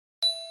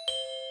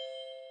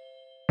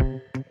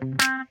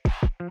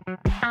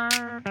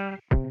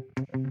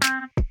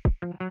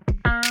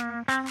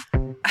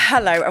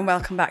Hello and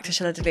welcome back to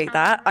Shall I Delete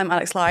That? I'm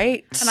Alex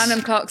Light. And I'm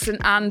Em Clarkson,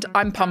 and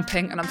I'm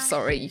pumping, and I'm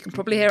sorry. You can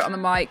probably hear it on the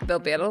mic. There'll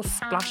be a little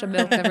splash of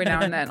milk every now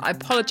and then. I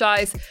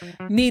apologise.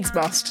 Needs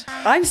must.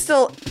 I'm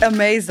still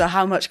amazed at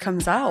how much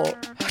comes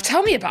out.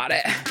 Tell me about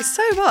it. It's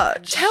so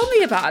much. Tell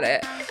me about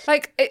it.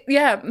 Like,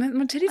 my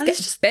titties get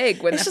just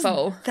big when they're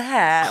full.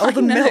 There, all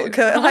the milk.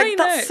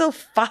 That's so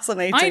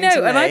fascinating. I know,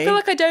 to me. and I feel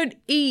like I don't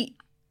eat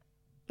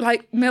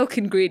like milk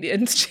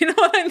ingredients. Do you know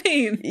what I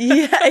mean?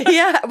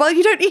 Yeah. Well,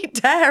 you don't eat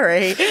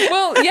dairy.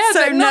 Well, yeah,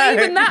 So but not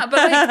even that.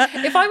 But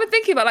like, if I were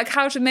thinking about like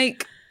how to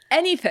make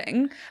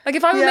anything, like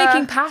if I were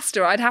making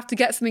pasta, I'd have to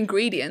get some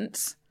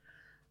ingredients.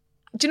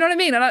 Do you know what I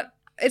mean? And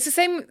it's the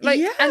same, like,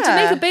 and to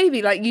make a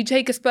baby, like you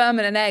take a sperm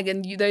and an egg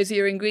and those are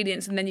your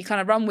ingredients and then you kind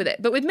of run with it.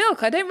 But with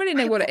milk, I don't really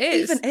know what it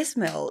is. Even is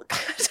milk?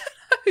 I don't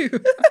know.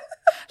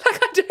 Like,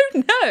 I don't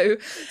know.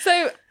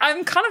 So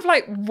I'm kind of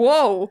like,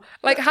 whoa.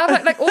 Like, how,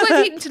 like all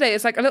I've eaten today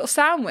is like a little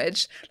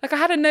sandwich. Like, I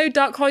had a no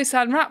duck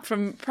hoisin wrap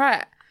from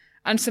Pret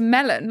and some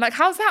melon. Like,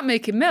 how's that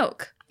making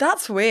milk?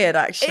 That's weird,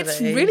 actually.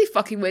 It's really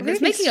fucking weird. Really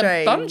it's making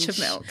strange. a bunch of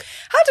milk.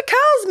 How do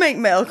cows make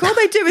milk? All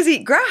they do is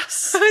eat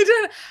grass. I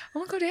don't.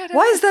 Oh my god, yeah.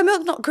 Why is their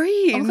milk not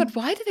green? Oh my god,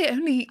 why do they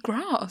only eat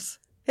grass?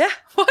 Yeah.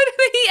 Why do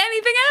they eat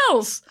anything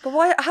else? But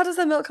why? How does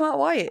their milk come out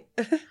white?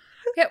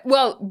 Yeah,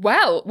 well,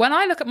 when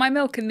I look at my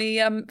milk in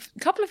the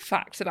couple of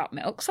facts about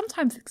milk,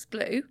 sometimes it's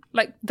blue,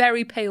 like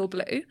very pale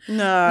blue.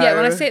 No. Yeah,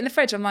 when I see it in the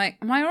fridge, I'm like,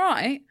 am I all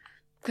right?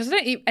 Because I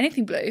don't eat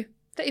anything blue. I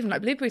don't even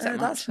like blueberries that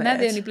much. And they're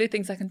the only blue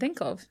things I can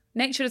think of.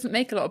 Nature doesn't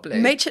make a lot of blue.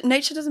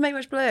 Nature doesn't make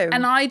much blue.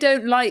 And I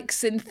don't like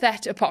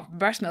synthetic, apart from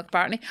breast milk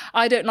apparently,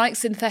 I don't like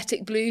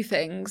synthetic blue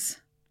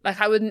things.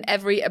 Like I wouldn't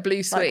ever eat a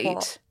blue sweet. Like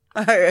what?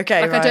 Oh,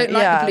 okay, like right. I don't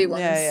like the blue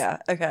ones. Yeah,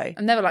 okay.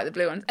 I never like the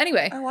blue ones.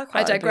 Anyway,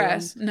 I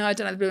digress. No, I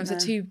don't like the blue ones. No.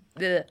 They're too...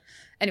 Bleh.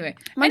 Anyway.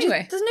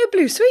 There's no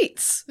blue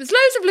sweets. There's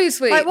loads of blue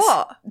sweets. Like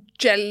what?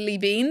 Jelly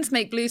beans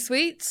make blue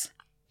sweets.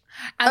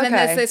 And then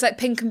there's those like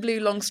pink and blue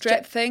long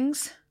strip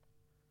things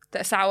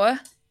that are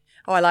sour.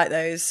 Oh, I like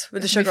those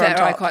with the To be sugar fair, on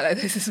top. I quite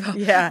like those as well.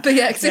 Yeah. But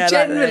yeah, so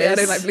generally I those.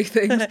 don't like blue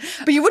things.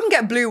 But you wouldn't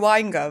get blue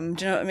wine gum,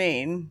 do you know what I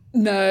mean?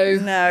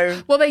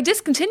 No. Well, they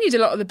discontinued a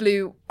lot of the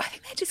blue. I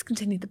think they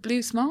discontinued the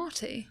blue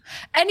Smartie.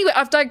 Anyway,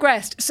 I've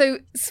digressed. So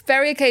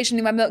very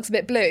occasionally my milk's a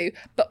bit blue,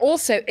 but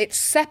also it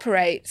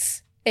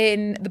separates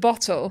in the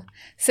bottle.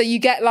 So you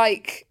get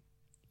like,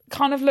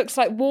 kind of looks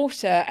like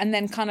water and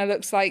then kind of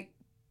looks like,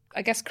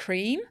 I guess,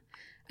 cream.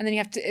 And then you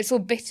have to, it's all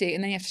bitty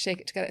and then you have to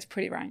shake it together. It's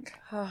pretty rank.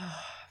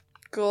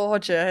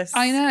 Gorgeous.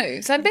 I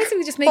know. So I'm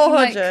basically just making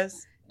like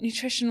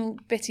nutritional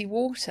bitty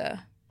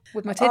water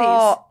with my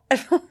titties.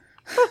 Oh.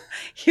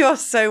 You're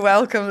so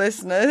welcome,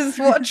 listeners.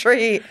 What a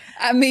treat.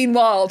 And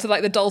meanwhile, to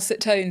like the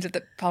dulcet tones of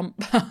the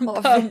pump.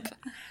 What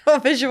a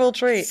visual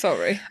treat.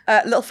 Sorry.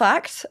 Little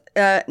fact,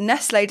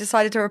 Nestle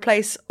decided to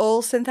replace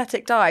all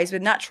synthetic dyes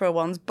with natural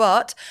ones,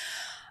 but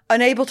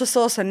unable to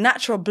source a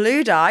natural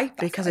blue dye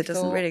because it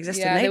doesn't really exist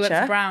in nature. Yeah, they went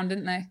for brown,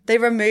 didn't they? They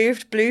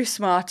removed blue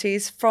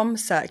Smarties from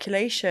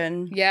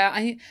circulation.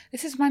 Yeah,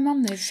 this is my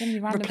mum. There's so many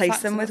random Replace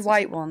facts them with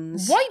white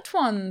ones. White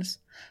ones?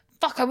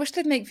 Fuck, I wish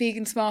they'd make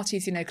vegan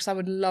Smarties, because I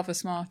would love a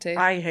Smartie.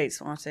 I hate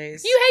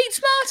Smarties. You hate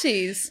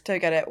Smarties? Don't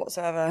get it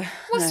whatsoever.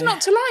 What's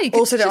not to like?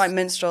 Also don't like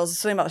minstrels. There's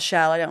something about the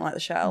shell. I don't like the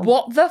shell.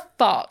 What the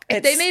fuck?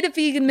 If they made a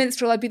vegan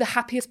minstrel, I'd be the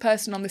happiest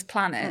person on this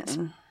planet.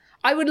 Mm-mm.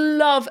 I would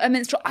love a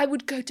minstrel. I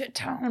would go to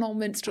town on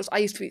minstrels. I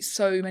used to eat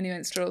so many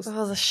minstrels.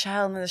 Oh, the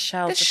shell, the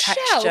texture.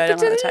 The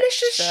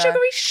delicious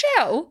sugary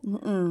shell?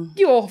 Mm-mm.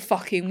 You're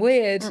fucking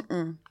weird.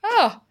 Mm-mm.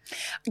 Oh.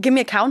 Give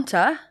me a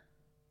counter.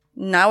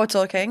 Now we're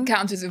talking.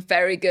 Counters are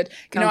very good.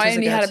 I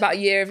only had about a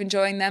year of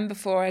enjoying them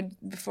before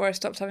I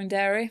stopped having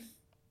dairy.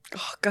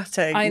 Oh,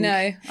 gutting. I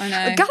know.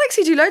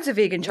 Galaxy do loads of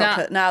vegan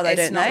chocolate now, though, don't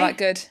they? It's not that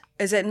good.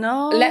 Is it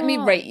not? Let me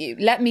rate you.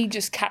 Let me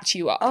just catch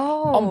you up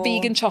on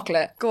vegan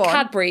chocolate. Go on.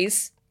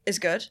 Cadbury's is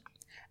good.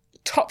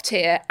 Top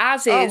tier,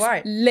 as is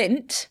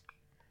Lindt.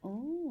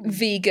 Ooh.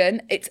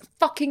 Vegan. It's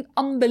fucking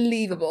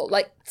unbelievable.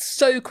 Like,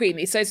 so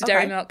creamy. So it's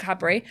Dairy Milk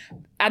Cadbury.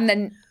 And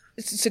then...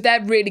 So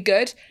they're really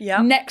good.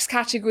 Yeah. Next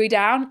category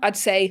down, I'd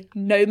say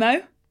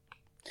Nomo.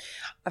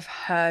 I've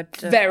heard.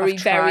 Very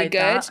good.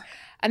 That.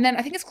 And then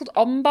I think it's called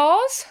On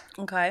Bars.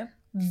 Okay.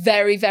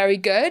 Very, very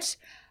good.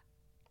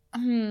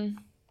 That's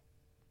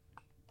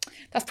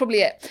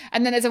probably it.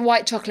 And then there's a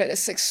white chocolate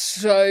that's like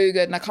so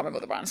good, and I can't remember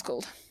what the brand's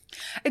called.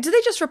 Do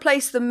they just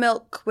replace the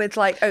milk with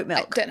like oat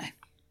milk? I don't know.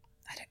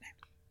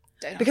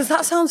 Because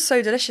that sounds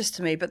so delicious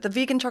to me, but the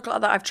vegan chocolate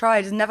that I've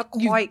tried has never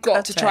quite You've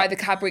got to try the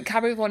Cadbury.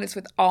 Cadbury one is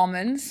with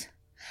almonds.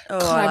 Oh,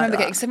 God, I remember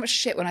getting so much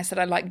shit when I said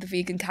I liked the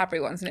vegan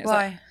Cadbury ones. And it was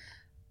Why? Like,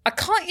 I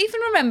can't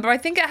even remember. I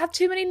think it had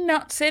too many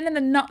nuts in and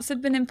the nuts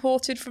had been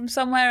imported from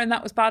somewhere and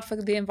that was bad for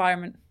the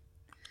environment.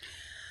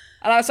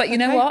 And I was like, you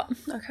know what?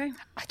 Okay.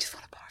 I just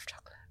want a bar of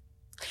chocolate.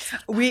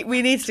 We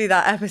need to do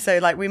that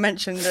episode, like we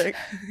mentioned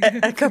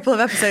a couple of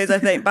episodes, I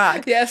think,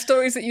 back. Yeah,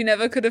 stories that you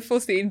never could have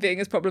foreseen being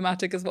as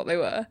problematic as what they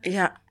were.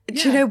 Yeah.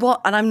 Do you know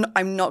what? And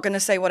I'm not going to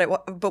say what it was,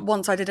 but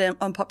once I did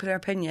Unpopular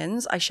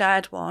Opinions, I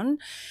shared one,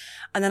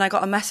 and then I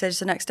got a message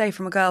the next day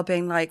from a girl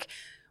being like,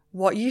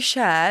 what you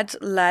shared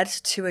led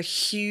to a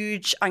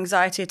huge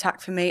anxiety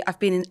attack for me. I've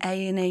been in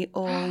A&E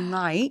all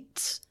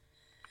night.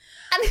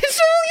 And it's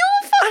all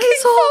your fucking And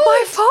it's all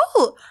my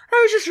fault.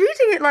 I was just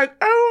reading it like,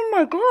 oh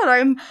my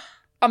God,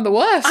 I'm the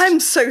worst. I'm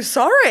so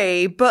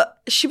sorry.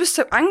 But she was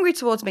so angry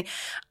towards me.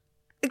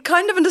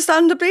 Kind of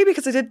understandably,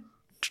 because I did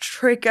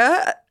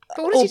trigger,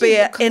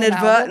 albeit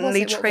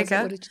inadvertently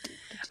trigger. What did you do?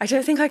 I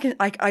don't think I can,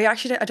 I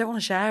actually don't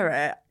want to share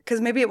it. Because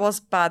maybe it was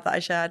bad that I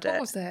shared it.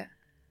 What was it?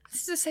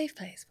 This is a safe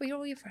place where you're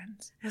all your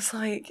friends. It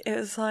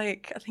was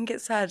like, I think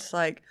it said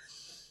like,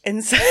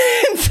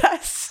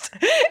 incest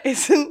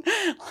isn't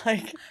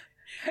like...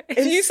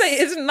 If you say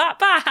isn't that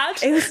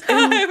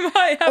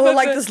bad, or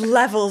like there's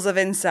levels of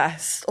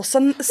incest, or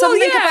something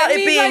about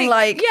it being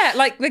like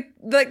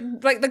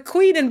the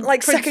Queen and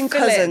like Prince second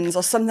Philip. cousins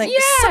or something,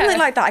 something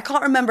like that. I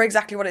can't remember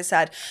exactly what it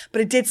said, but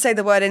it did say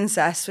the word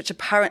incest, which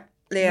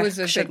apparently was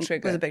a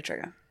big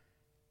trigger.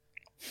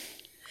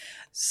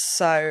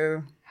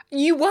 So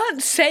you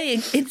weren't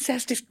saying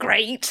incest is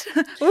great.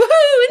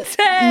 Woohoo, incest!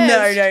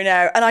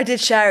 No. And I did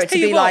share it to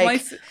be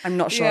like, I'm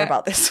not sure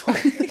about this one.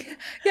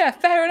 Yeah,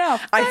 fair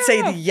enough. I'd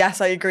say yes,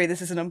 I agree.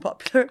 This is an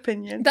unpopular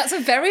opinion. That's a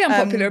very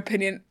unpopular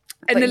opinion.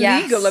 An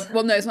illegal. Yes.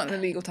 Well, no, it's not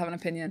illegal to have an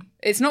opinion.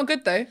 It's not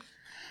good though.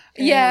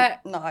 Yeah.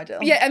 No, I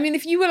don't. Yeah, I mean,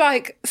 if you were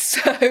like,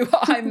 so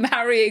I'm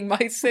marrying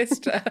my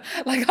sister,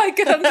 like I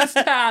could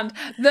understand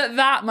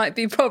that might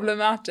be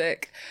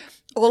problematic.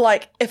 Or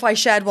like if I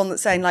shared one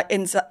that's saying like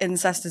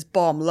incest is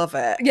bomb, love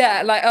it.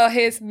 Yeah, like, oh,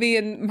 here's me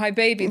and my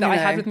baby that I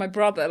had with my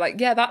brother. Like,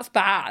 yeah, that's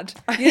bad.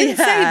 You didn't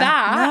say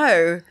that.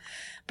 No.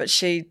 But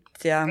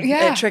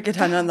it triggered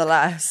her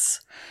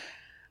nonetheless.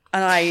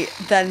 And I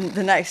then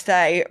the next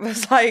day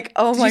was like,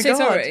 oh my God. Did you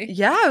say sorry?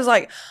 Yeah, I was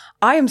like,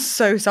 I am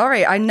so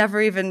sorry. I never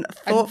even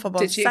thought for 1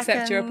 second. Did she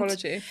accept your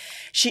apology?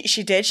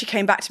 She did. She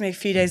came back to me a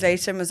few days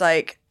later and was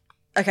like,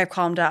 okay,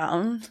 calm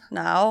down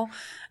now.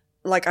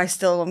 Like, I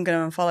still am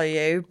going to unfollow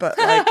you, but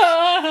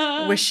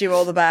like, wish you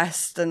all the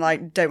best and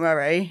like, don't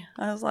worry.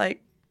 I was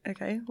like,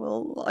 okay,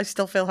 well, I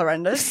still feel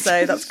horrendous,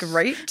 so that's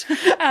great.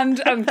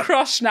 And I'm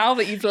crushed now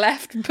that you've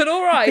left, but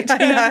all right. I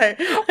know.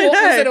 What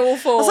was it all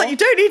for? I was like, you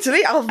don't need to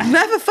leave. I'll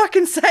never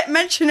fucking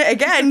mention it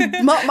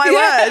again. Mark my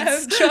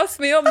words.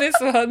 Trust me on this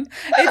one.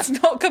 It's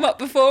not come up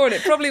before and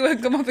it probably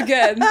won't come up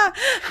again.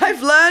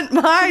 I've learnt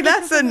my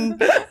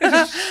lesson.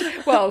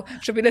 Well,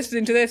 should be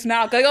listening to this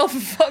now going, oh, for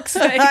fuck's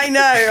sake. I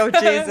know. Oh,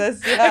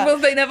 Jesus. Yeah. Will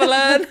they never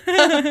learn?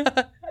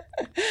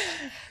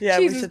 Yeah,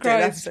 Jesus we should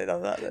Christ. do an episode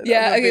on that.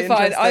 Yeah, okay,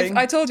 fine.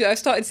 I told you, I've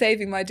started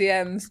saving my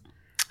DMs.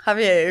 Have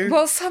you?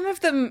 Well, some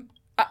of them...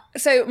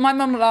 so my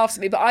mum laughs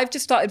at me, but I've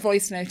just started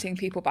voice noting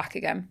people back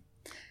again.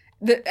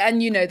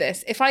 And you know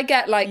this. If I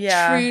get like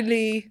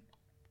truly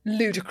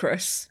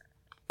ludicrous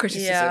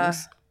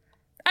criticisms...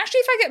 Actually,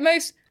 if I get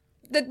most...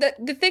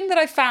 The thing that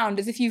I found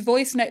is if you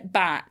voice note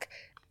back,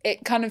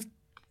 it kind of...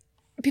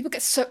 People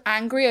get so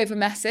angry over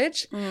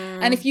message.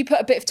 And if you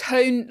put a bit of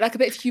tone, like a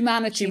bit of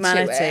humanity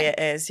to it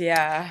is,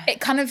 yeah.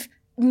 It kind of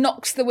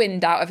knocks the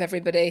wind out of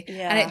everybody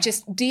and it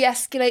just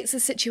de-escalates the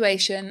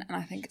situation, and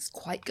I think it's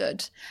quite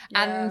good.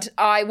 And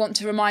I want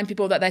to remind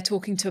people that they're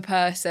talking to a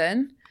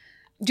person.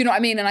 Do you know what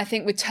I mean? And I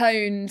think with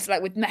tones,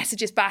 like with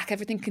messages back,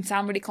 everything can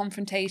sound really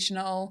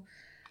confrontational.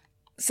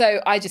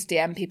 So I just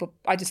DM people,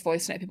 I just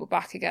voice note people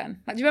back again.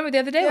 Like, do you remember the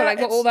other day where I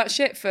got all that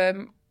shit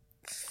for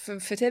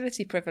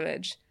fertility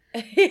privilege?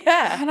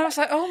 Yeah. And I was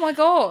like, oh my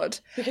God.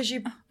 Because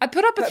I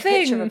put up a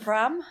thing. Picture of a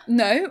pram?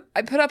 No,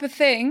 I put up a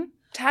thing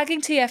tagging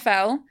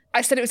TFL.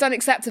 I said it was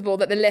unacceptable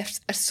that the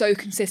lifts are so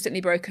consistently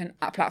broken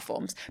at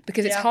platforms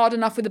because it's hard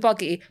enough with a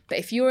buggy, but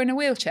if you're in a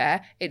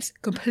wheelchair, it's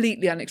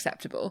completely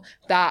unacceptable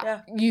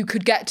that you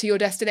could get to your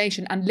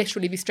destination and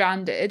literally be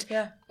stranded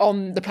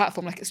on the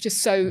platform. Like, it's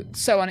just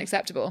so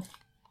unacceptable.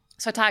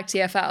 So I tagged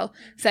TFL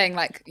saying,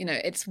 like, you know,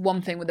 it's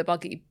one thing with a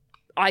buggy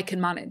I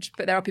can manage,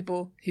 but there are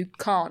people who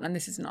can't, and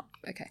this is not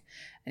okay.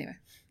 Anyway,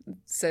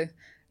 so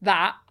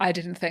that I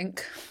didn't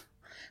think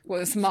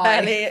was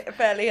my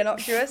fairly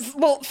innocuous.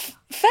 Well,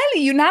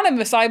 fairly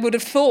unanimous, I would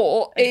have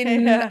thought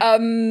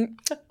in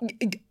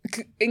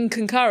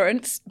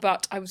concurrence,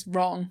 but I was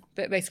wrong.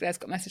 But basically, I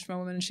just got a message from a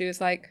woman, and she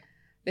was like,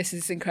 "This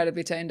is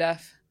incredibly tone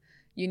deaf.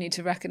 You need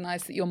to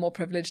recognise that you're more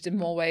privileged in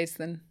more ways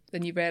than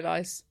you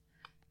realise.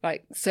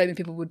 Like, so many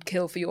people would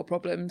kill for your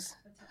problems."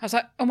 I was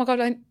like, "Oh my God,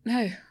 I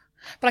know."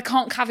 But I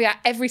can't caveat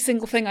every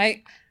single thing.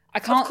 I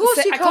can't. Of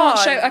course you can't.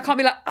 I can't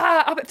be like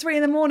up at 3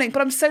 a.m.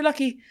 But I'm so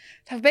lucky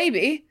to have a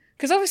baby,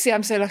 because obviously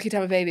I'm so lucky to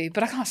have a baby.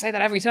 But I can't say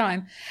that every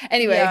time.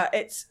 Anyway, yeah,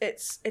 it's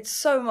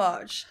so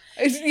much.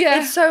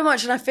 It's so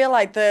much, and I feel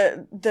like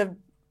the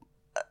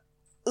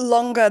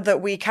longer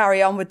that we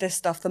carry on with this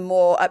stuff, the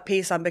more at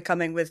peace I'm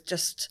becoming with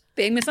just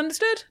being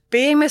misunderstood.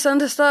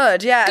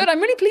 Yeah. Good.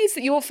 I'm really pleased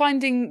that you're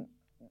finding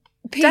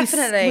peace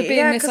with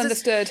being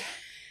misunderstood.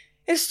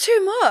 It's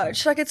too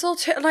much. Like, it's all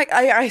too... Like,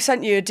 I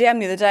sent you a DM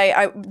the other day.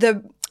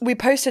 We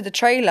posted the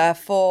trailer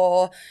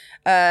for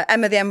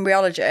Emma the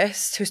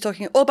Embryologist, who's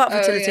talking all about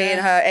fertility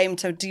and her aim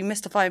to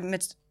demystify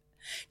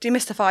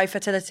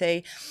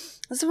fertility.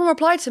 And someone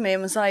replied to me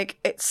and was like,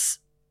 it's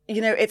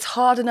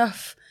hard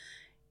enough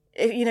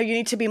you know, you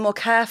need to be more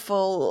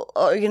careful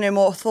or, you know,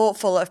 more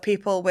thoughtful of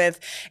people with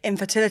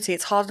infertility.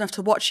 It's hard enough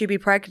to watch you be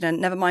pregnant,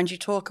 never mind you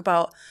talk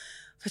about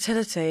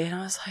fertility. And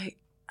I was like,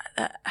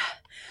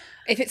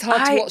 if it's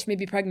hard to watch me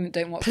be pregnant,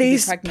 don't watch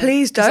please, me be pregnant.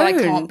 Please don't. I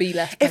can't be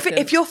left pregnant.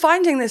 If you're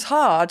finding this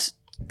hard,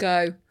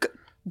 go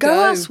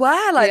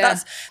elsewhere. Like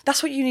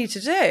that's what you need to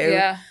do.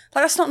 Yeah.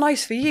 Like that's not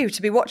nice for you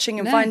to be watching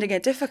and finding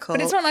it difficult.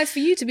 But it's not nice for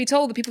you to be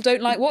told that people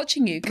don't like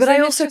watching you. But I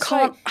also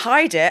can't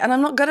hide it, and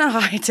I'm not gonna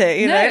hide it.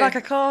 You know, like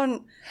I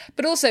can't.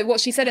 But also,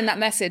 what she said in that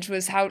message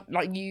was how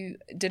like you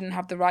didn't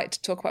have the right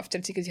to talk about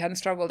fertility because you hadn't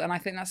struggled, and I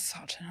think that's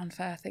such an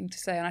unfair thing to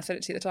say. And I said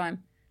it to you at the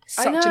time.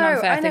 Such an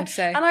unfair thing to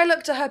say. And I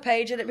looked at her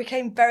page and it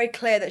became very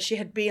clear that she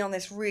had been on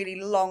this really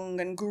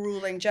long and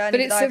grueling journey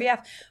with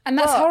IVF. And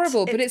that's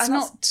horrible, but it's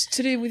not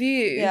to do with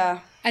you. Yeah.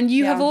 And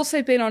you have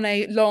also been on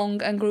a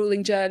long and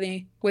grueling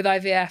journey with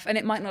IVF, and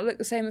it might not look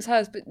the same as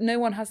hers, but no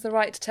one has the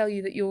right to tell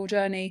you that your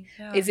journey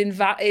is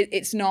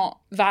it's not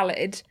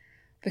valid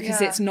because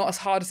it's not as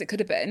hard as it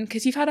could have been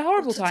because you've had a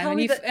horrible time and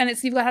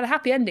you've had a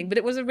happy ending, but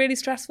it was a really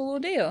stressful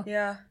ordeal.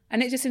 Yeah.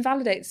 And it just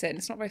invalidates it.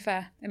 It's not very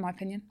fair, in my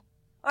opinion.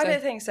 I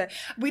don't think so.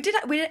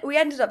 We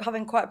ended up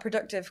having quite a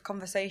productive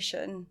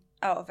conversation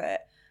out of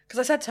it because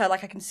I said to her,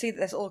 like, I can see that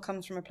this all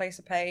comes from a place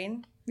of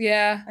pain.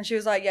 Yeah. And she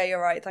was like, yeah,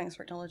 you're right. Thanks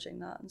for acknowledging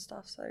that and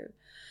stuff. So,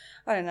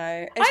 I don't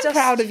know. I'm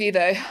proud of you,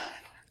 though.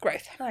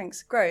 Growth.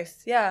 Thanks.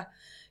 Growth. Yeah.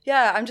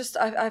 Yeah,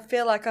 I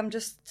feel like I'm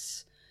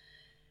just,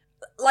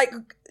 like,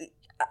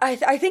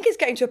 I think it's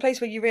getting to a place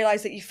where you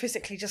realise that you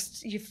physically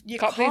just, you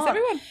can't please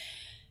everyone.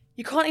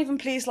 You can't even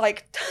please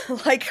like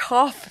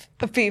half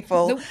of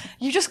people. Nope.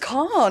 You just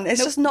can't.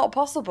 It's just not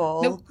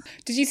possible. Nope.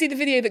 Did you see the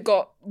video that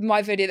got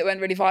my video that went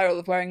really viral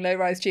of wearing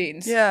low-rise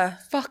jeans? Yeah.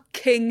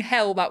 Fucking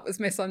hell, that was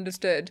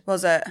misunderstood.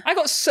 Was it? I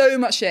got so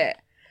much shit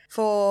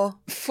for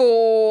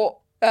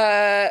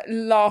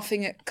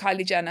laughing at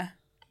Kylie Jenner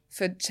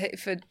for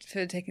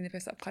taking the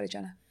piss out of Kylie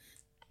Jenner.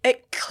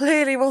 It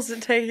clearly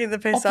wasn't taking the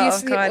piss out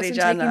of Kylie Jenner. Obviously it wasn't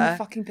taking the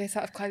fucking piss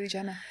out of Kylie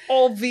Jenner.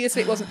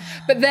 Obviously it wasn't.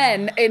 But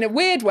then, in a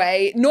weird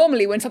way,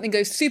 normally when something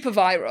goes super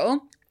viral,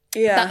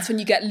 that's when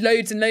you get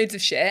loads and loads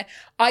of shit.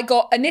 I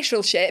got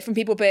initial shit from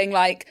people being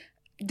like,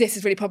 this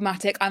is really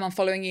problematic, I'm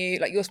unfollowing you,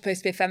 like you're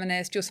supposed to be a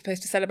feminist, you're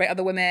supposed to celebrate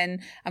other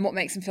women and what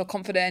makes them feel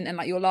confident, and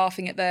like you're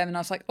laughing at them. And I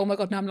was like, oh my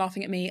God, no, I'm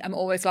laughing at me, I'm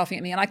always laughing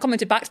at me. And I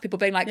commented back to people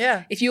being like,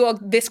 if you are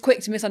this quick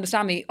to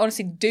misunderstand me,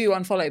 honestly do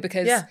unfollow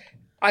because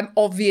I'm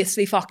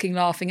obviously fucking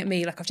laughing at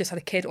me. Like I've just had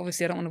a kid,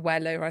 obviously I don't want to wear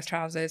low-rise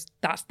trousers,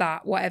 that's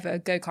that, whatever,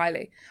 go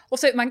Kylie.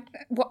 Also, man,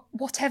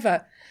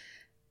 whatever.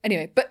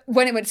 Anyway, but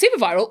when it went super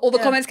viral, all the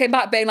comments came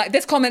back being like,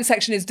 this comment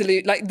section is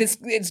like this,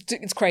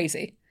 it's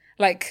crazy.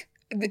 Like,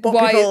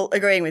 people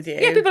agreeing with you?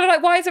 Yeah, people are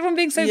like, why is everyone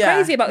being so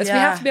crazy about this? We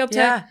have to be able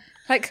to,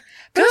 like,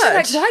 good.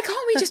 Like, why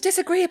can't we just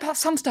disagree about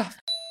some stuff?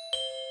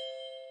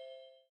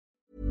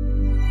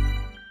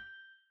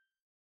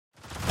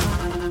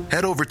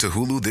 Head over to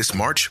Hulu this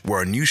March, where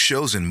our new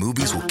shows and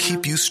movies will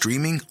keep you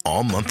streaming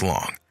all month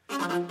long.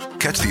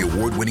 Catch the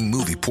award-winning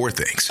movie Poor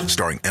Things,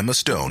 starring Emma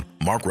Stone,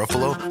 Mark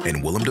Ruffalo,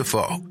 and Willem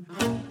Dafoe.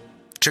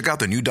 Check out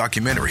the new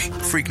documentary,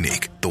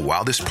 Freaknik, The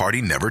Wildest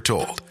Party Never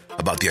Told,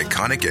 about the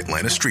iconic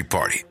Atlanta Street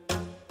Party.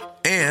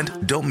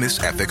 And don't miss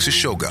FX's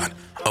Shogun,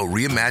 a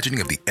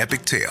reimagining of the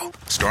epic tale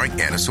starring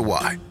Anna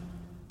Sawai.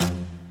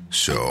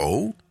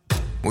 So,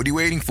 what are you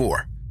waiting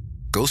for?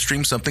 Go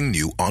stream something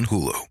new on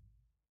Hulu.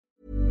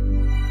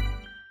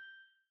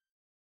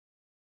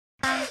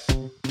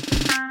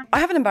 I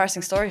have an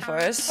embarrassing story for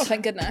us. Oh,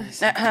 thank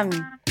goodness. I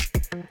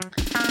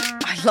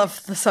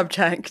love the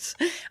subject.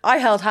 I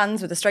held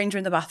hands with a stranger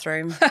in the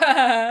bathroom.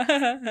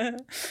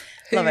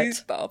 Love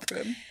it.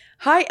 Bathroom?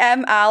 Hi,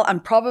 Al,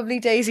 and probably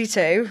Daisy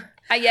too.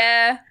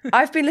 Yeah.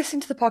 I've been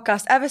listening to the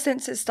podcast ever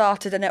since it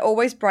started, and it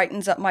always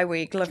brightens up my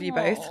week. Love you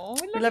both.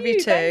 We love you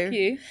too. Thank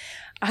you.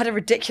 I had a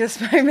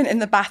ridiculous moment in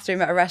the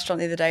bathroom at a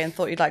restaurant the other day and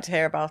thought you'd like to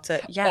hear about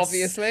it. Yes.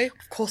 Obviously.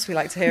 Of course we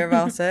like to hear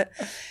about it.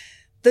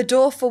 The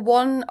door for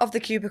one of the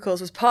cubicles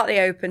was partly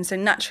open, so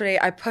naturally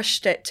I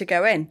pushed it to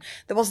go in.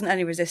 There wasn't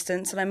any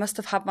resistance, and I must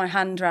have had my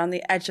hand around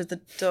the edge of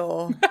the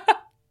door.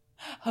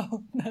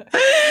 Oh, no.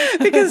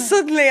 Because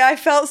suddenly I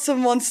felt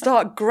someone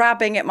start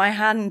grabbing at my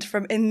hand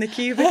from in the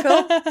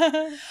cubicle.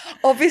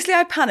 Obviously,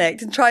 I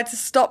panicked and tried to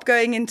stop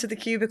going into the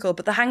cubicle,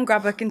 but the hand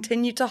grabber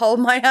continued to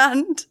hold my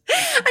hand.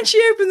 And she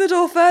opened the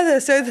door further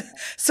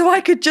so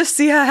I could just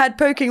see her head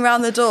poking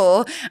around the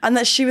door and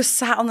that she was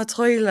sat on the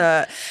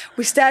toilet.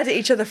 We stared at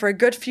each other for a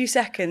good few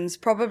seconds,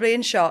 probably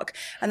in shock,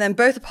 and then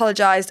both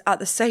apologised at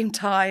the same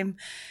time.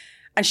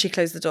 And she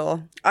closed the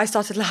door. I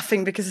started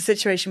laughing because the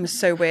situation was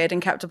so weird and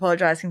kept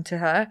apologising to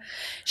her.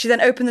 She then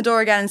opened the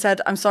door again and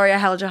said, I'm sorry I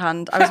held your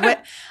hand. I was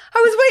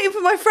waiting for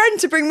my friend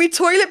to bring me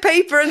toilet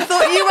paper and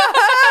thought you were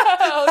her.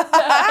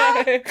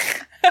 Oh, no.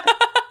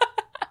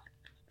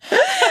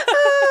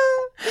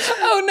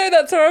 Oh, no,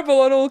 that's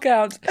horrible on all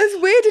counts. As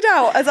weirded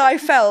out as I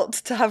felt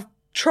to have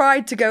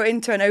tried to go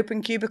into an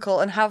open cubicle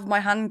and have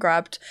my hand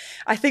grabbed,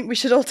 I think we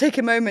should all take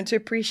a moment to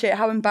appreciate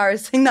how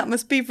embarrassing that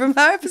must be from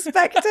her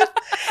perspective.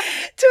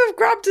 To have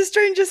grabbed a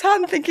stranger's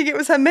hand thinking it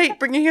was her mate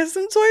bringing her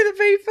some toilet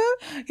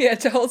paper. Yeah,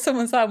 to hold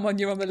someone's hand when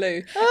you're on the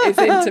loo is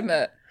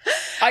intimate.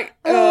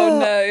 Oh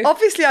no.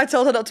 Obviously, I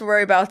told her not to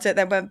worry about it,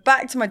 then went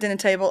back to my dinner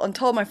table and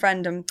told my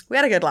friend, and we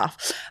had a good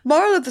laugh.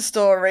 Moral of the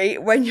story,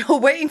 when you're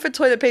waiting for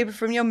toilet paper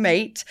from your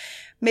mate,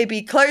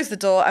 maybe close the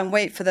door and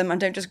wait for them and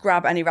don't just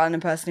grab any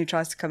random person who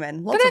tries to come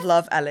in. Lots of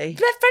love, Ellie.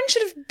 Their friend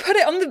should have put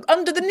it on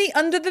under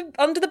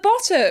the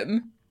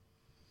bottom.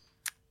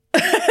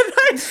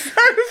 That's so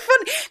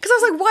funny. Because I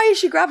was like, why is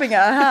she grabbing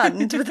at her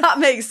hand? But that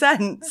makes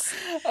sense.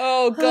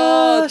 Oh,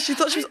 God. She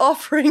thought she was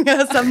offering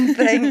her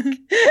something.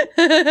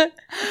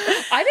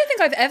 I don't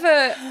think I've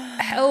ever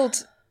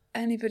held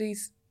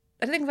anybody's...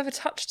 I don't think I've ever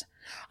touched...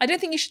 I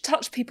don't think you should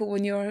touch people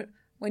when you're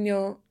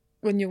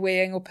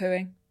weeing or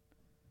pooing.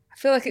 I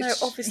feel like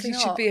obviously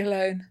should be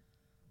alone.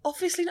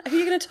 Obviously not. Who are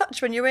you going to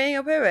touch when you're weeing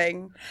or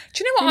pooing?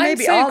 Do you know what I'm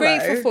so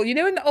grateful for? You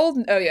know, in the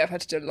olden... Oh, yeah, I've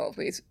had to do a lot of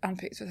wees and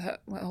poos with her,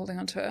 holding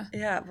onto her.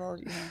 Yeah, well,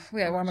 yeah.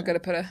 Yeah, where am I going to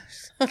put her?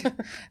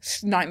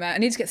 Nightmare. I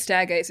need to get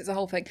stair gates. It's a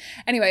whole thing.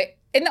 Anyway,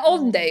 in the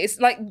olden days,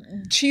 like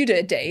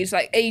Tudor days,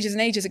 like ages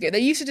and ages ago, they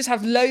used to just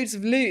have loads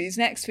of loos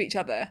next to each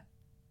other.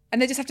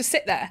 And they just have to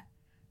sit there.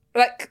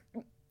 Like,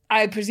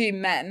 I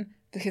presume men,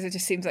 because it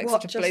just seems like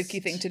such a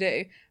blokey thing to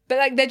do. But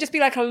like, there'd just be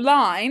like a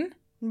line...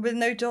 With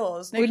no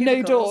doors. With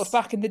no doors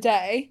back in the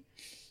day.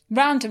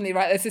 Randomly,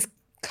 right, there's this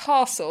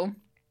castle.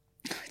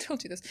 I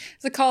told you this.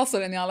 There's a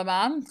castle in the Isle of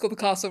Man called the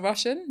Castle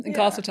Russian in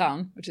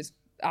Castletown, which is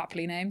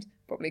aptly named,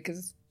 probably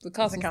because the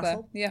castle's there.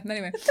 Yeah,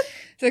 anyway.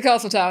 So the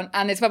Castletown,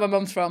 and it's where my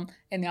mum's from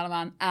in the Isle of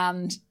Man.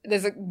 And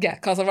there's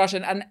Castle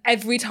Russian. And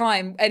every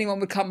time anyone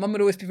would come, mum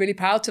would always be really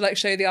proud to like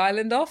show the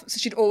island off. So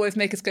she'd always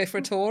make us go for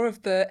a tour of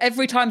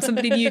every time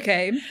somebody new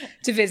came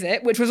to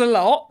visit, which was a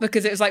lot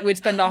because it was like we'd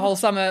spend our whole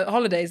summer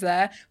holidays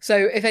there. So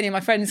if any of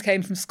my friends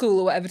came from school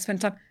or whatever to spend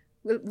time,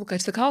 we'll go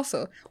to the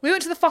castle. We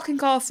went to the fucking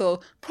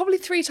castle probably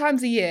 3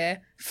 times a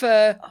year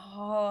for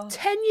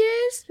 10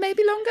 years,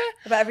 maybe longer.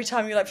 But every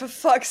time you're like, for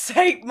fuck's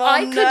sake, Mum,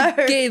 I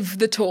could give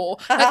the tour.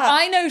 Like,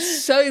 I know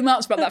so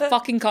much about that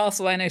fucking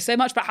castle. I know so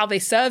much about how they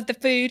served the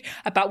food,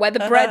 about where the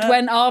bread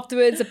went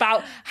afterwards,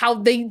 about how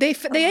they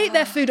ate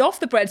their food off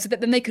the bread so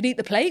that then they could eat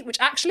the plate, which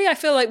actually I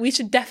feel like we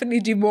should definitely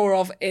do more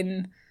of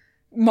in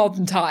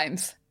modern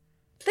times.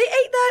 They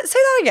ate that? Say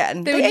that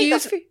again. They would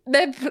use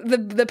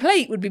the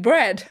plate would be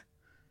bread.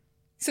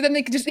 So then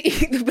they could just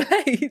eat the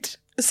plate.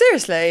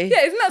 Seriously?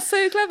 Yeah, isn't that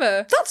so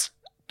clever? That's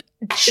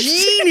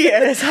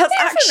genius. That's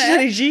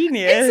actually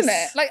genius. Isn't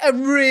it? Like a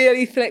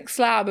really thick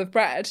slab of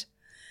bread.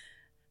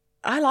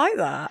 I like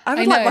that. I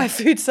would like my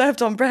food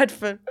served on bread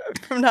from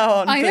now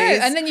on, I please.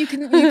 know. And then you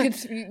could...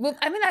 Well,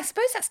 I mean, I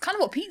suppose that's kind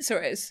of what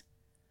pizza is.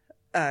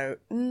 Oh,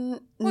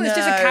 Well, it's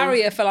just a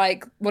carrier for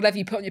like whatever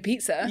you put on your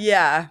pizza.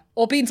 Yeah.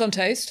 Or beans on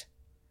toast.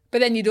 But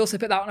then you'd also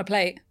put that on a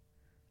plate.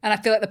 And I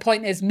feel like the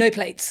point is no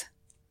plates.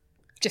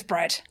 Just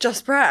bread.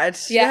 Just bread.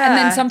 Yeah, and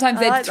then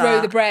sometimes they'd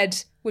throw the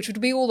bread, which would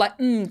be all like,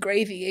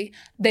 gravy.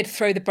 They'd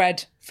throw the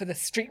bread for the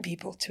street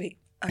people to eat.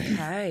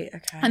 Okay.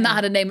 And that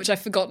had a name which I've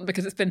forgotten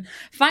because it's been,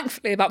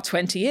 thankfully, about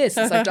 20 years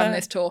since I've done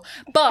this tour.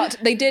 But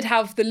they did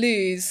have the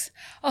loos.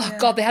 Oh,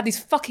 God, they had these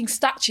fucking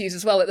statues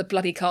as well at the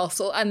bloody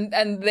castle.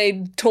 And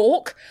they'd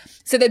talk.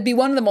 So there'd be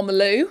one of them on the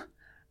loo.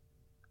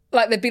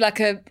 Like there'd be like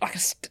a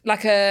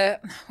what are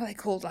they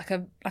called? Like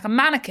a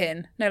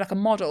mannequin. No, like a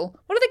model.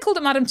 What are they called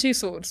at Madame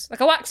Tussauds? Like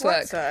a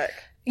waxwork.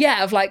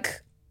 Yeah, of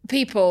like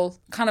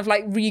people kind of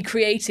like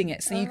recreating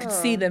it so you could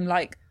see them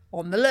like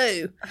on the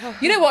loo.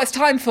 You know what it's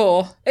time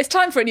for? It's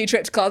time for a new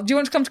trip to Castle. Do you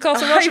want to come to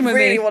Castle Russian with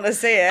me? I really want to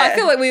see it. I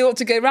feel like we ought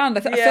to go round.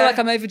 I feel like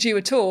I'm overdue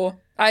a tour.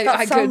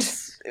 That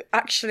sounds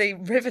actually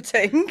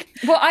riveting.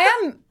 Well, I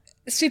am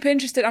super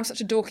interested. I'm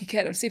such a dorky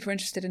kid. I'm super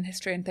interested in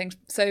history and things.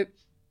 So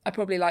I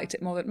probably liked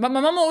it more than... My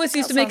mum always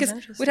used to make us...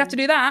 We'd have to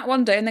do that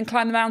one day and then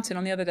climb the mountain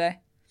on the other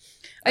day.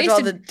 I'd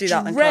rather do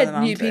that than climb the mountain.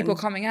 I used to dread new people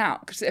coming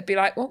out because it'd be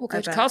like, well, we'll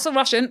go to Castle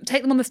Russian,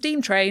 take them on the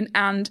steam train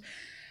and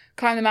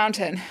climb the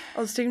mountain.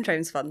 Oh, the steam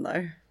train's fun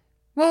though.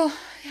 Well,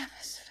 yeah.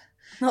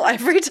 Not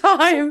every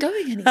time. It's not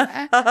going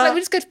anywhere. Like,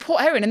 we just go to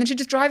Port Erin and then she'd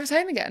just drive us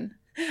home again.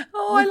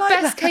 Oh, I like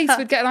that. Best case,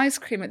 we'd get an ice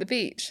cream at the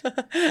beach.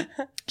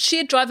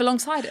 She'd drive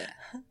alongside it.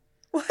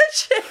 Would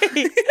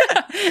she?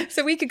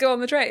 So we could go on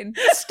the train.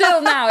 Still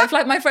now, if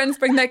like my friends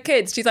bring their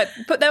kids, she's like,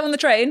 put them on the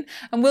train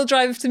and we'll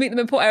drive to meet them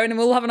in Port Erin and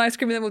we'll have an ice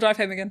cream and then we'll drive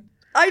home again.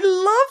 I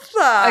love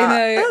that.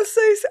 I know. That's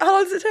so... How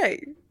long does it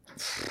take?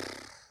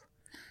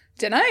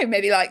 Don't know,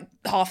 maybe like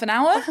half an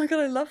hour. Oh my God,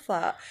 I love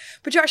that.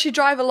 But you actually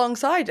drive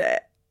alongside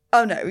it?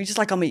 Oh no, you just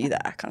like, I'll meet you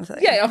there kind of thing.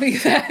 Yeah, I'll meet you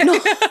there.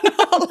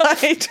 Not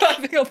like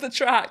driving off the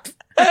tracks.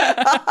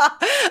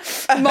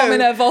 Mum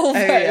in her Volvo.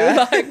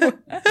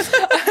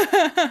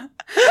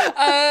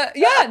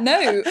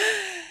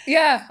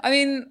 Yeah, I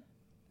mean,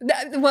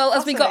 well,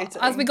 as we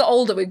got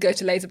older, we'd go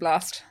to Laser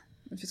Blast,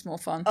 which is more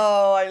fun.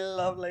 Oh, I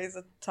love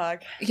laser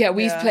tag. Yeah,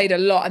 we've played a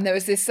lot, and there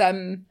was this.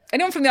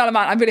 Anyone from the Isle of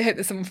Man? I really hope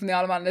there's someone from the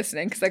Isle of Man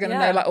listening because they're going to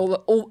know like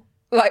all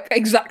like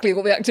exactly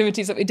all the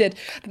activities that we did.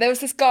 But there was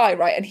this guy,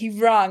 right, and he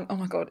ran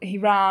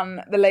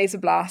the laser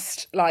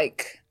blast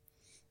like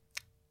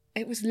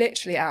it was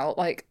literally out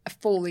like a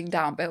falling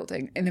down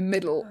building in the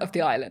middle of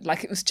the island.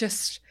 Like it was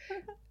just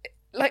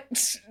like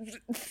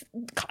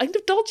kind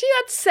of dodgy,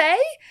 I'd say,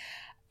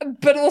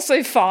 but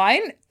also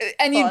fine.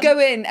 And you'd go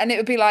in and it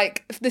would be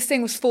like this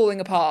thing was falling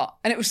apart,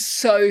 and it was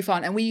so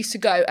fun. And we used to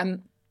go,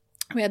 and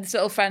we had this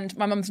little friend,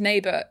 my mum's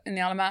neighbour in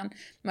the Isle of Man,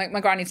 my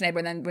granny's neighbour,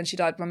 and then when she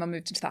died, my mum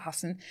moved into that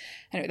house, and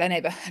anyway, their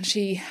neighbour, and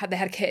they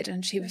had a kid,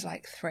 and she was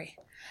like 3,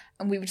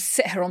 and we would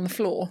sit her on the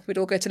floor. We'd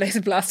all go to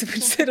laser blast, and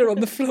we'd sit her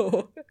on the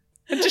floor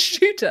and just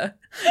shoot her,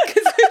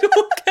 because we'd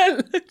all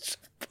get loads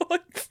of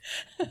points.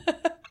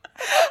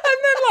 And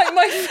then, like,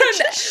 my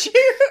friend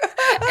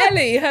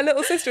Ellie, her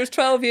little sister, was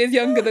 12 years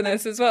younger than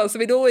us as well. So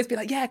we'd always be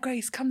like, "Yeah,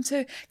 Grace, come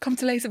to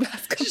Laser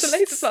Blast, come to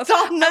Laser Blast."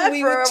 Stand there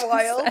for a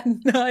while,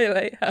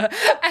 annihilate her,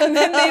 and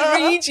then they'd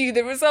read you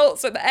the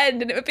results at the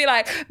end, and it would be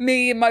like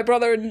me and my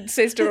brother and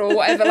sister or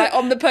whatever, like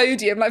on the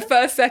podium, like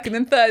 1st, 2nd,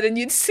 and 3rd, and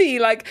you'd see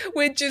like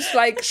we're just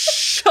like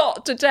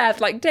shot to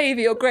death, like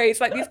Davy or Grace,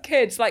 like these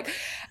kids, like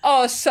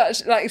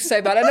such like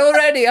so bad. And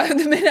already,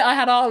 the minute I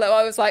had Arlo,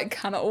 I was like,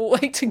 cannot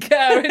wait to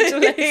get her into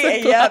Laser Blast.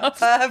 Yeah,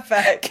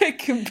 perfect.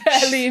 Can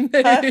barely move.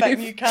 Perfect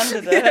new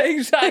candidate. Yeah,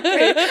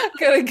 exactly.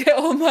 Gonna get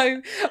all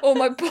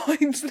my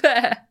points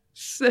there.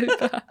 So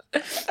bad.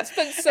 I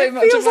spent so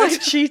much. It feels like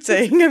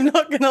cheating. I'm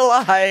not gonna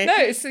lie.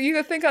 No, so you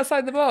gotta think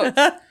outside the box.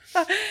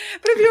 But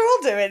if you're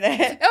all doing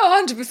it,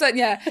 100%,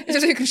 yeah. It's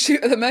just who can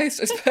shoot her the most,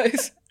 I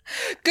suppose.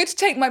 Good to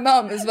take my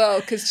mum as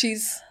well, because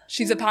she's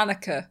a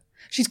panicker.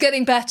 She's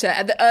getting better.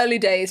 At the early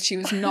days, she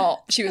was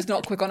not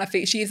quick on her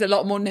feet. She is a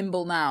lot more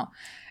nimble now.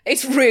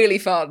 It's really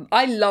fun.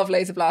 I love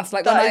Laser Blast.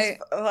 Like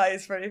that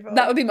is pretty fun.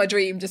 That would be my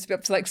dream, just to be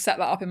able to like set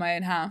that up in my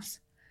own house.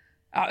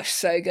 Oh, it's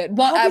so good.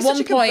 At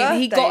one point,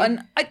 he got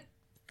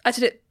I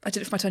did it for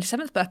my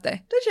 27th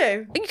birthday. Did you?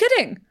 Are you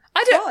kidding?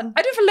 I do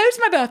it for loads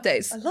of my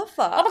birthdays. I love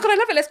that. Oh my God, I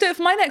love it. Let's do it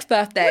for my next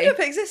birthday. I wonder if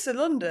it exists in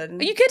London.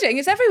 Are you kidding?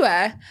 It's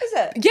everywhere. Is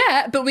it?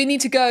 Yeah, but we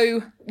need to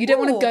go. You don't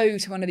want to go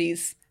to one of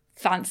these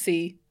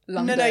fancy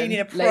London you need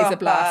a proper laser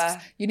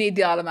blasts. You need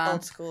the Isle of Man.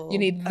 Old school. You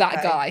need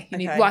that guy. You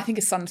need. Okay. Well, I think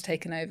his son's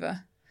taken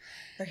over.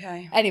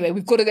 Okay. Anyway,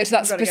 we've got to go to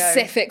that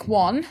specific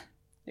one.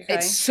 Okay.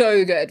 It's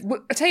so good.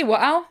 I tell you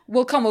what, Al,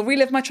 we'll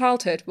relive my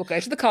childhood. We'll go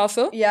to the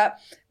castle. Yeah.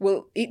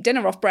 We'll eat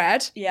dinner off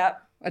bread. Yeah.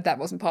 That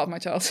wasn't part of my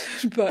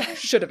childhood, but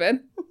should have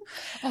been.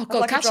 Oh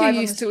God, Cassie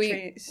used to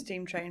eat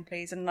steam train,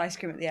 please, and an ice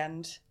cream at the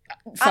end.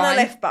 Fine. And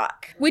a lift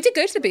back. We did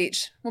go to the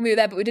beach when we were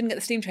there, but we didn't get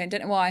the steam train.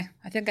 Don't know why.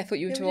 I think I thought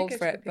you were too old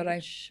for it, but we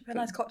had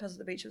nice cocktails at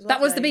the beach.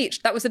 That was the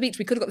beach. That was the beach.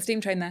 We could have got the steam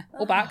train there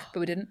or back,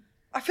 but we didn't.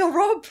 I feel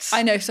robbed.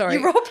 I know, sorry.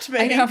 You robbed me.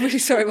 I know, I'm really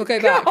sorry. We'll go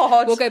back.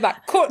 God. We'll go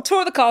back. Tour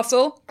of the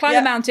castle, climb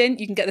the mountain.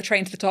 You can get the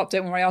train to the top.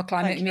 Don't worry, I'll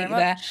climb it and meet you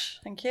there.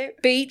 Thank you.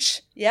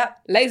 Beach.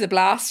 Yep. Laser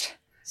blast.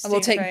 And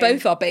we'll take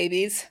both our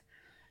babies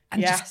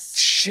and just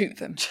shoot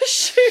them.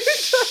 Just shoot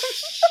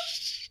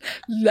them.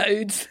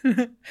 Loads.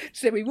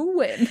 So we will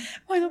win.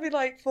 Might not be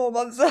like 4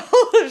 months old.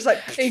 Just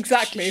like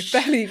exactly.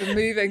 Barely even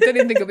moving. Don't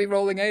even think it'll be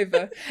rolling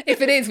over. If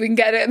it is, we can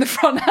get it in the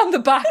front and the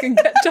back and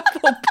get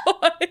double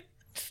points.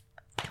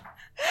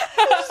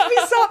 I'll just be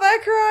sat there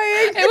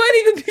crying. It won't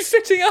even be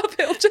sitting up,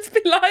 it'll just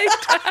be lying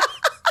down.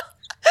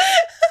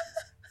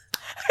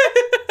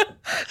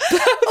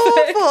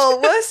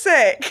 Awful, we're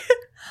sick.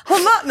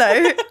 On that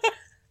note,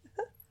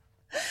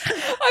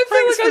 I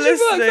feel like I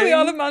should work for the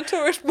Isle of Man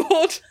Tourist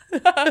Board.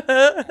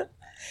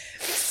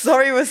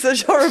 Sorry, we're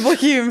such horrible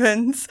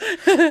humans.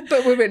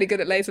 But we're really good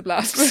at laser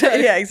blast. So.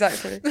 Yeah,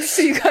 exactly.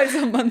 See you guys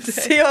on Monday.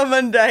 See you on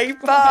Monday.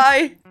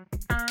 Bye.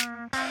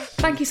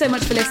 Thank you so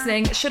much for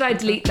listening. Should I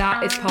Delete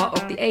That is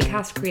part of the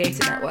Acast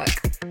Creator Network.